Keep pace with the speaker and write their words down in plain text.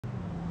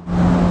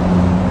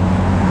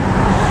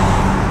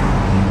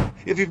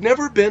If you've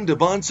never been to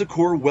Bon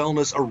Secours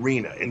Wellness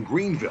Arena in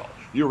Greenville,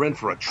 you're in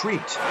for a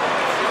treat.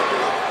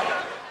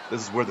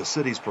 This is where the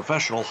city's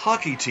professional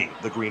hockey team,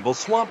 the Greenville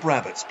Swamp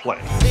Rabbits,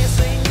 play.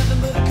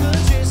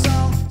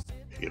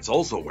 It's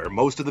also where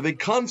most of the big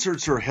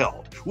concerts are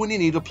held, when you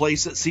need a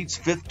place that seats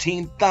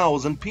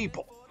 15,000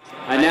 people.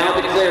 I now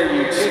declare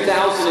you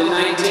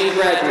 2019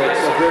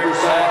 graduates of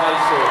Riverside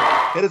High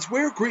School. And it's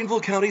where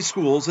Greenville County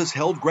Schools has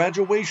held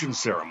graduation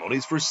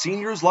ceremonies for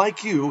seniors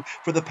like you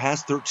for the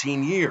past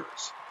 13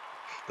 years.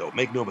 Though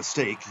make no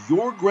mistake,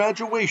 your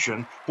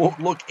graduation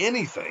won't look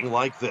anything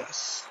like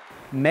this.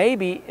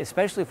 Maybe,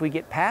 especially if we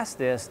get past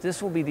this,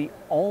 this will be the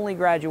only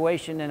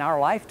graduation in our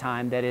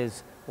lifetime that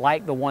is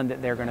like the one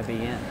that they're going to be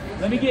in.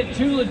 Let me get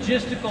two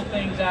logistical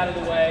things out of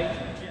the way.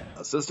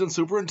 Assistant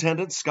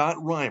Superintendent Scott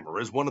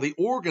Reimer is one of the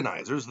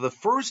organizers of the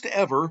first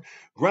ever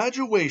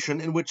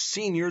graduation in which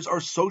seniors are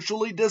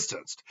socially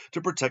distanced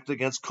to protect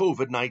against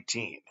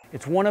COVID-19.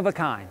 It's one of a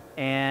kind,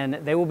 and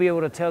they will be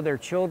able to tell their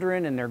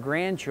children and their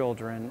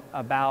grandchildren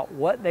about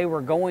what they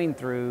were going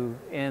through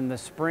in the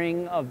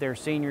spring of their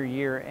senior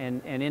year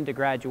and into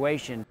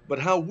graduation. But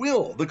how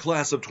will the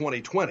class of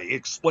 2020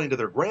 explain to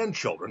their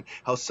grandchildren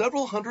how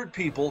several hundred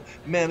people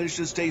managed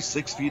to stay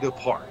 6 feet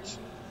apart?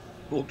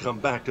 We'll come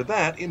back to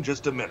that in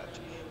just a minute.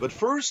 But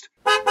first,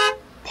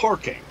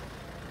 parking.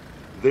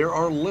 There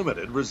are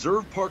limited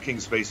reserved parking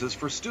spaces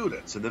for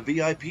students in the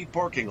VIP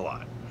parking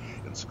lot,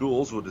 and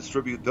schools will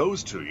distribute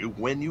those to you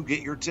when you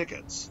get your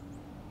tickets.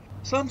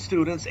 Some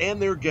students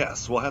and their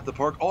guests will have to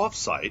park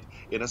off-site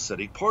in a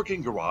city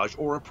parking garage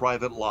or a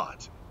private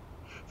lot.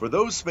 For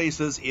those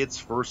spaces, it's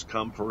first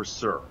come, first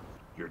served.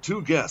 Your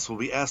two guests will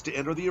be asked to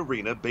enter the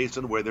arena based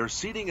on where their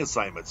seating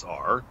assignments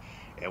are,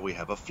 and we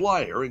have a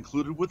flyer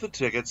included with the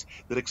tickets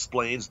that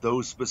explains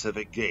those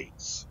specific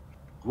gates.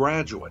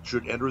 Graduates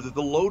should enter through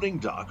the loading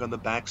dock on the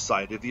back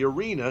side of the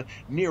arena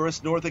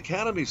nearest North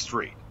Academy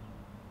Street.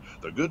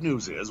 The good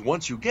news is,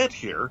 once you get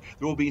here,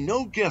 there will be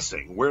no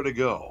guessing where to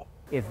go.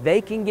 If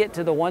they can get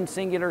to the one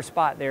singular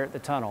spot there at the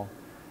tunnel,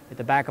 at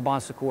the back of Bon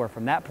Secours,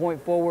 from that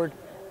point forward,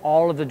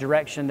 all of the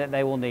direction that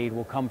they will need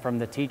will come from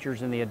the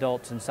teachers and the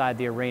adults inside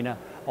the arena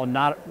on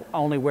not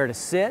only where to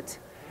sit,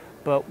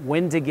 but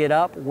when to get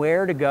up,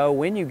 where to go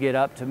when you get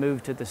up to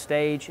move to the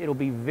stage. It'll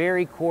be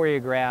very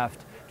choreographed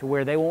to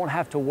where they won't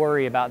have to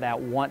worry about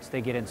that once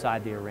they get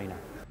inside the arena.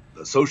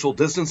 The social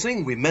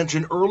distancing we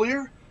mentioned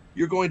earlier,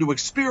 you're going to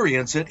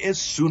experience it as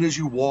soon as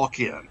you walk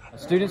in.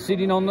 Students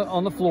seating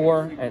on the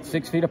floor at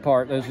 6 feet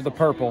apart, those are the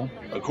purple.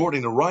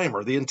 According to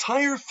Reimer, the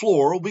entire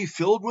floor will be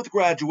filled with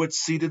graduates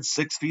seated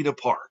 6 feet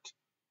apart.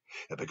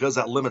 And because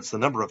that limits the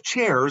number of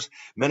chairs,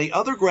 many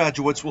other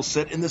graduates will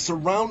sit in the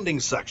surrounding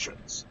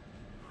sections.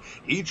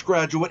 Each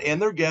graduate and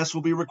their guests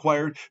will be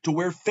required to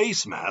wear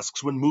face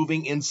masks when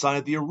moving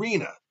inside the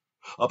arena,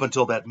 up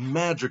until that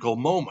magical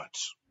moment.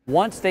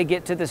 Once they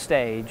get to the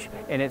stage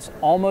and it's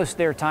almost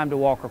their time to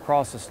walk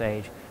across the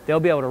stage, they'll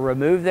be able to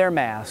remove their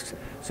masks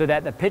so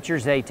that the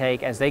pictures they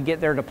take as they get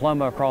their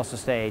diploma across the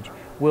stage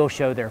will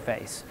show their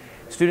face.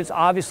 Students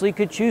obviously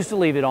could choose to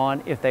leave it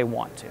on if they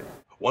want to.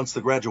 Once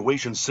the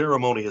graduation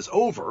ceremony is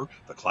over,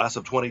 the class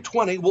of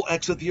 2020 will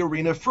exit the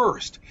arena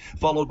first,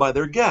 followed by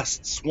their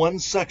guests, one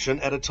section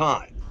at a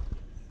time.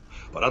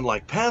 But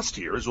unlike past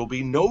years, there will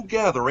be no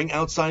gathering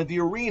outside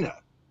the arena.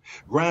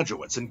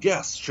 Graduates and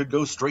guests should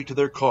go straight to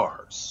their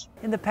cars.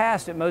 In the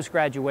past, at most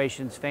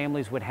graduations,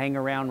 families would hang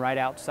around right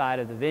outside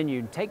of the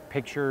venue and take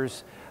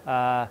pictures,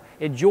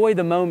 enjoy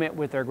the moment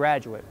with their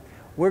graduate.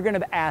 We're going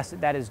to ask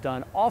that is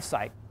done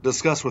off-site.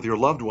 Discuss with your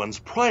loved ones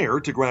prior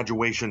to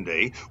graduation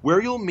day where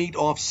you'll meet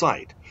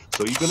off-site,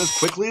 so you can as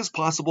quickly as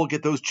possible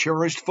get those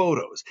cherished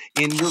photos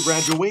in your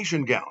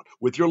graduation gown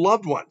with your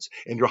loved ones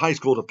and your high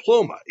school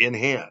diploma in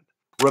hand.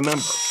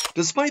 Remember,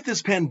 despite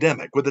this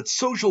pandemic with its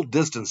social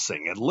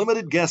distancing and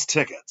limited guest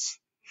tickets,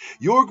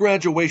 your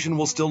graduation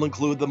will still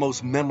include the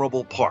most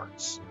memorable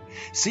parts.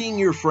 Seeing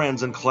your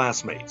friends and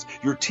classmates,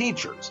 your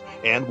teachers,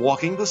 and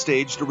walking the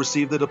stage to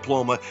receive the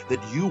diploma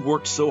that you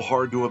worked so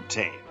hard to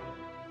obtain.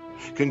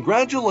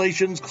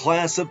 Congratulations,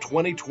 class of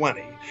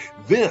 2020.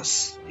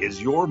 This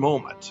is your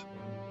moment.